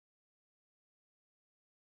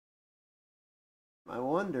I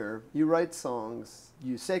wonder, you write songs,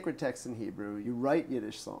 you sacred texts in Hebrew, you write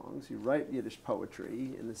Yiddish songs, you write Yiddish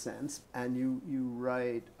poetry in a sense, and you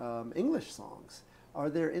write English songs. Are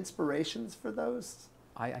there inspirations for those?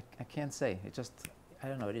 I can't say. It just, I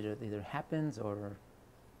don't know, it either happens or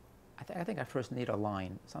I think I first need a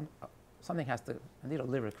line. Something has to, I need a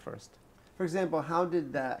lyric first. For example, how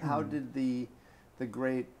did the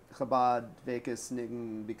great Chabad Vekis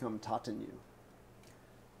Nigen become Tatenyu?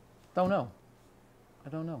 Don't know. I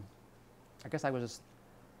don't know. I guess I was just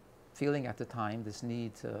feeling at the time this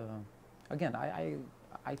need to, again, I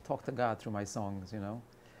talk to God through my songs, you know.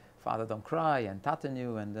 Father, don't cry, and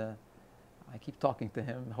Tatenyu, and I keep talking to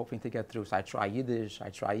him, hoping to get through. So I try Yiddish, I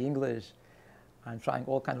try English. I'm trying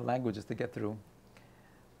all kinds of languages to get through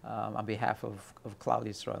on behalf of Klal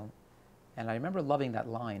Yisrael. And I remember loving that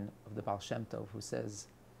line of the Baal Shem Tov who says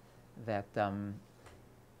that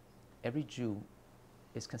every Jew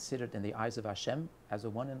is considered in the eyes of Hashem as a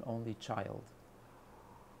one and only child.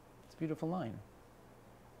 It's a beautiful line.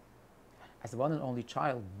 As the one and only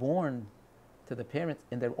child born to the parents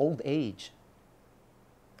in their old age.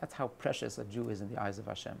 That's how precious a Jew is in the eyes of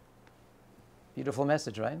Hashem. Beautiful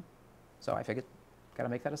message, right? So I figured, gotta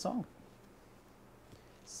make that a song.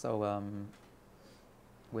 So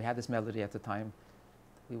we had this melody at the time.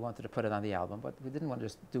 We wanted to put it on the album, but we didn't want to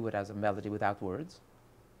just do it as a melody without words,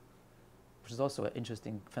 which is also an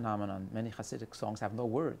interesting phenomenon. Many Hasidic songs have no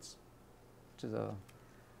words,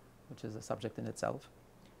 which is a subject in itself.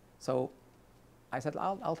 So I said,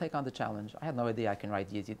 I'll take on the challenge. I had no idea I can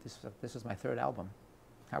write Yiddish. This was my third album.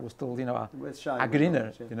 I was still, you know, a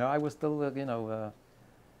greener. You know, I was still, you know,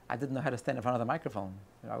 I didn't know how to stand in front of the microphone.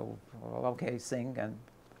 You know, well, okay, sing, and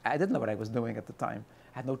I didn't know what I was doing at the time.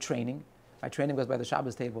 I had no training. My training was by the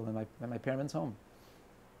Shabbos table in my parents' home.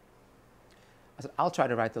 I said, I'll try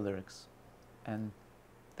to write the lyrics. And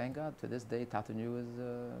thank God, to this day, Tatenyu is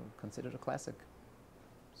considered a classic.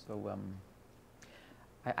 So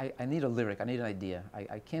I need a lyric, I need an idea.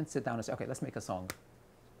 I can't sit down and say, okay, let's make a song.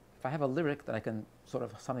 If I have a lyric that I can sort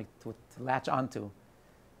of something to latch onto,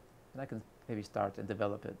 then I can maybe start and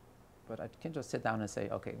develop it. But I can't just sit down and say,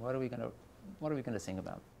 okay, what are we gonna sing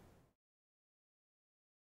about?